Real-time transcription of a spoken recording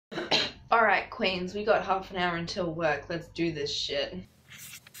Alright, queens, we got half an hour until work. Let's do this shit.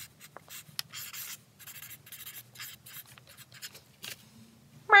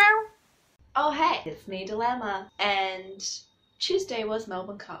 Meow. Oh hey, it's me, Dilemma. And Tuesday was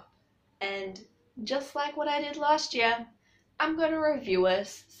Melbourne Cup. And just like what I did last year, I'm going to review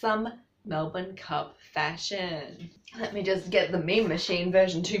us some Melbourne Cup fashion. Let me just get the meme machine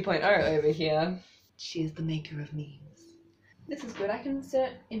version 2.0 over here. She's the maker of memes. This is good, I can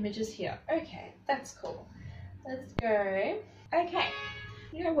insert images here. Okay, that's cool. Let's go. Okay,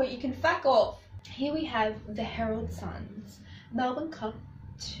 you know what, you can fuck off. Here we have the Herald Sun's Melbourne Cup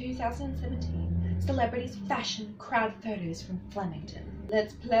 2017 Celebrities Fashion Crowd Photos from Flemington.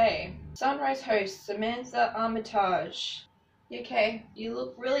 Let's play. Sunrise host Samantha Armitage. Okay, you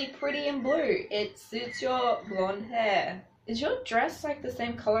look really pretty in blue. It suits your blonde hair. Is your dress like the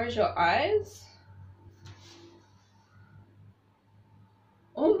same color as your eyes?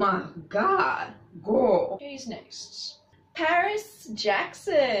 Oh my god, girl. Who's next? Paris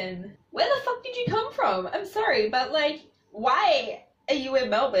Jackson. Where the fuck did you come from? I'm sorry, but like, why are you in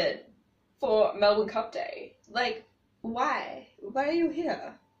Melbourne for Melbourne Cup Day? Like, why? Why are you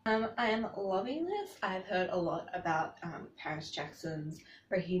here? I am loving this. I've heard a lot about Paris Jackson's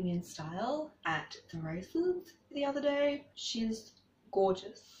bohemian style at the races the other day. She's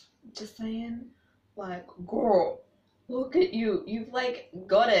gorgeous. Just saying. Like, girl, look at you. You've like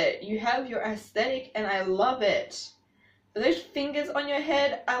got it. You have your aesthetic and I love it. Those fingers on your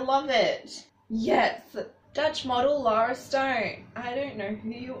head, I love it. Yes. Dutch model Lara Stone. I don't know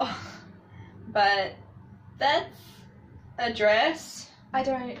who you are, but that's a dress I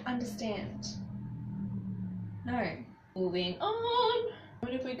don't understand. No. Moving on.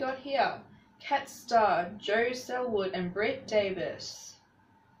 What have we got here? Cat Star, Joe Selwood and Britt Davis.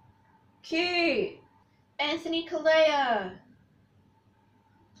 Cute. Anthony Kalea.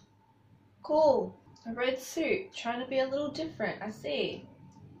 Cool. A red suit. Trying to be a little different, I see.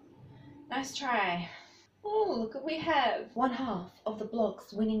 Nice try. Oh, look what we have. One half of the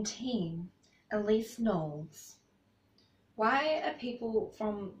block's winning team, Elise Knowles. Why are people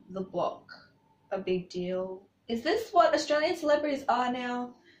from the block a big deal? Is this what Australian celebrities are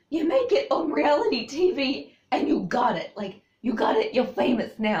now? You make it on reality TV and you got it. Like, you got it, you're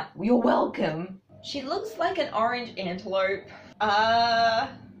famous now. You're welcome. She looks like an orange antelope.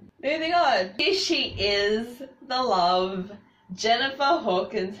 Moving on. Here she is, the love, Jennifer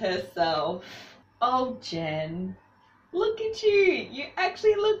Hawkins herself. Oh, Jen. Look at you. You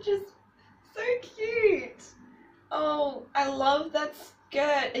actually look just so cute. Oh, I love that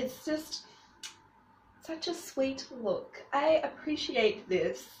skirt. It's just such a sweet look. I appreciate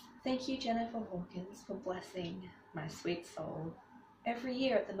this. Thank you, Jennifer Hawkins, for blessing my sweet soul. Every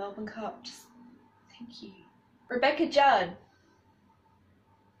year at the Melbourne Cup, just thank you. Rebecca Judd.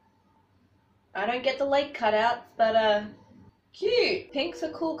 I don't get the leg cutouts, but cute. Pink's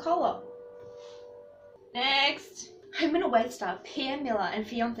a cool colour. Next. Home and away star Pierre Miller and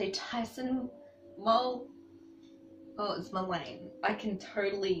fiance Tyson Oh, it's Mullane. I can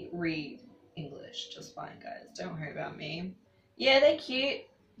totally read English just fine, guys. Don't worry about me. Yeah, they're cute.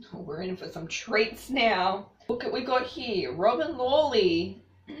 Oh, we're in for some treats now. Look what we got here. Robin Lawley.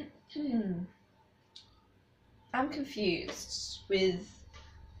 I'm confused with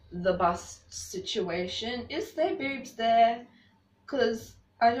the bust situation. Is there boobs there? Because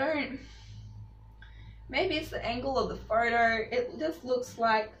I don't... Maybe it's the angle of the photo. It just looks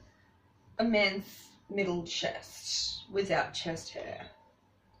like a man's middle chest without chest hair.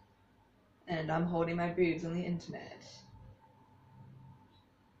 And I'm holding my boobs on the internet.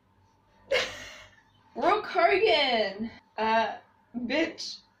 Brooke Hogan!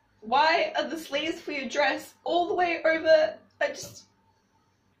 Bitch, why are the sleeves for your dress all the way over?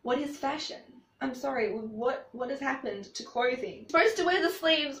 What is fashion? I'm sorry, what has happened to clothing? You're supposed to wear the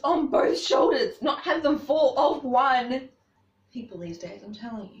sleeves on both shoulders, not have them fall off one. People these days, I'm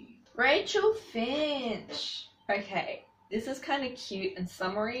telling you. Rachel Finch. Okay, this is kind of cute and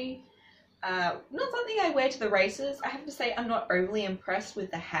summery. Not something I wear to the races. I have to say I'm not overly impressed with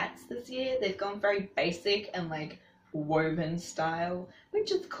the hats this year. They've gone very basic and like woven style,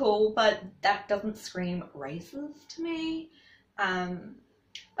 which is cool, but that doesn't scream races to me.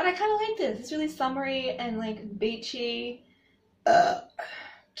 But I kind of like this. It's really summery and like beachy.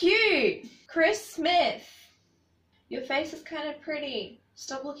 Cute! Chris Smith. Your face is kind of pretty.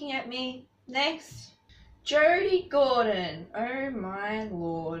 Stop looking at me. Next. Jodie Gordon. Oh my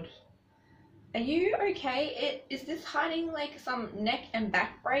lord. Are you okay? Is this hiding like some neck and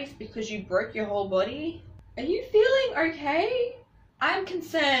back brace because you broke your whole body? Are you feeling okay? I'm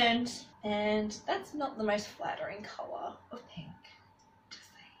concerned. And that's not the most flattering colour of pink. Just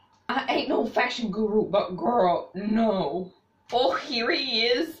saying. I ain't no fashion guru, but girl, no. Oh, here he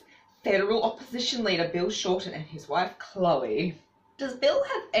is. Federal opposition leader Bill Shorten and his wife Chloe. Does Bill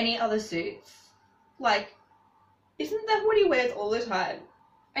have any other suits? Like, isn't that what he wears all the time?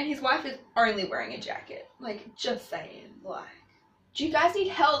 And his wife is only wearing a jacket. Like, just saying, like. Do you guys need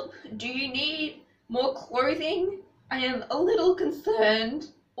help? Do you need more clothing? I am a little concerned.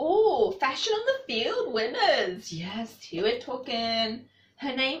 Oh, fashion on the field winners. Yes, here we're talking.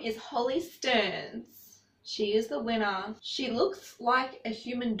 Her name is Holly Stearns. She is the winner. She looks like a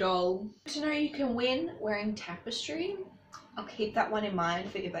human doll. To know you can win wearing tapestry. I'll keep that one in mind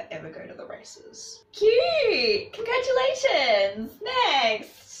for if I ever go to the races. Cute! Congratulations!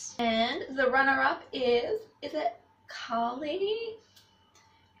 Next! And the runner-up is it Carly?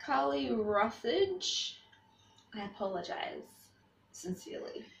 Carly Ruthage? I apologize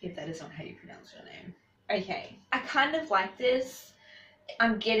sincerely if that is not how you pronounce your name. Okay, I kind of like this.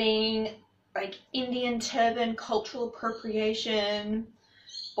 I'm getting like Indian turban, cultural appropriation,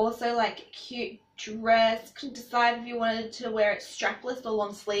 also like cute dress. Couldn't decide if you wanted to wear it strapless or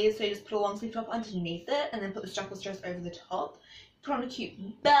long sleeves, so you just put a long sleeve top underneath it and then put the strapless dress over the top. Put on a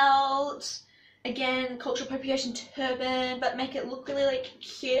cute belt. Again, cultural appropriation turban, but make it look really like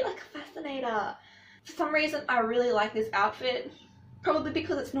cute, like a fascinator. For some reason, I really like this outfit. Probably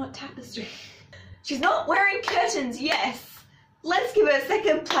because it's not tapestry. She's not wearing curtains, yes. Let's give her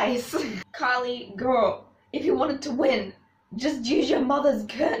second place. Carly, girl, if you wanted to win, just use your mother's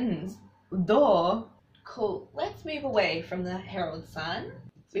curtains. Duh. Cool. Let's move away from the Herald Sun.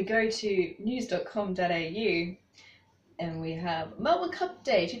 We go to news.com.au and we have Melbourne Cup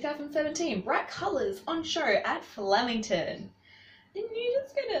Day 2017. Bright colours on show at Flemington. And you're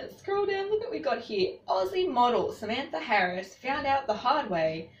just gonna scroll down, look what we got here. Aussie model Samantha Harris found out the hard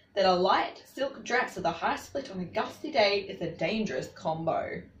way that a light silk dress with a high split on a gusty day is a dangerous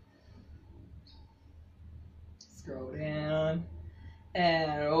combo. Scroll down.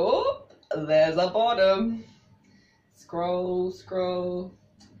 And oh, there's a bottom. Scroll, scroll.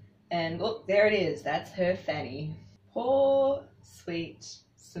 And look, there it is. That's her fanny. Poor, sweet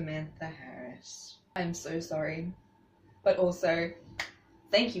Samantha Harris. I'm so sorry. But also,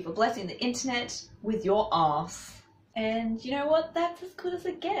 thank you for blessing the internet with your ass. And you know what? That's as good as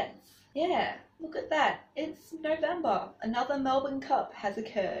it gets. Yeah, look at that. It's November. Another Melbourne Cup has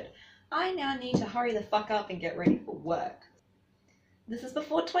occurred. I now need to hurry the fuck up and get ready for work. This is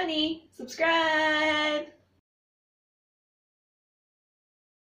Before 20. Subscribe!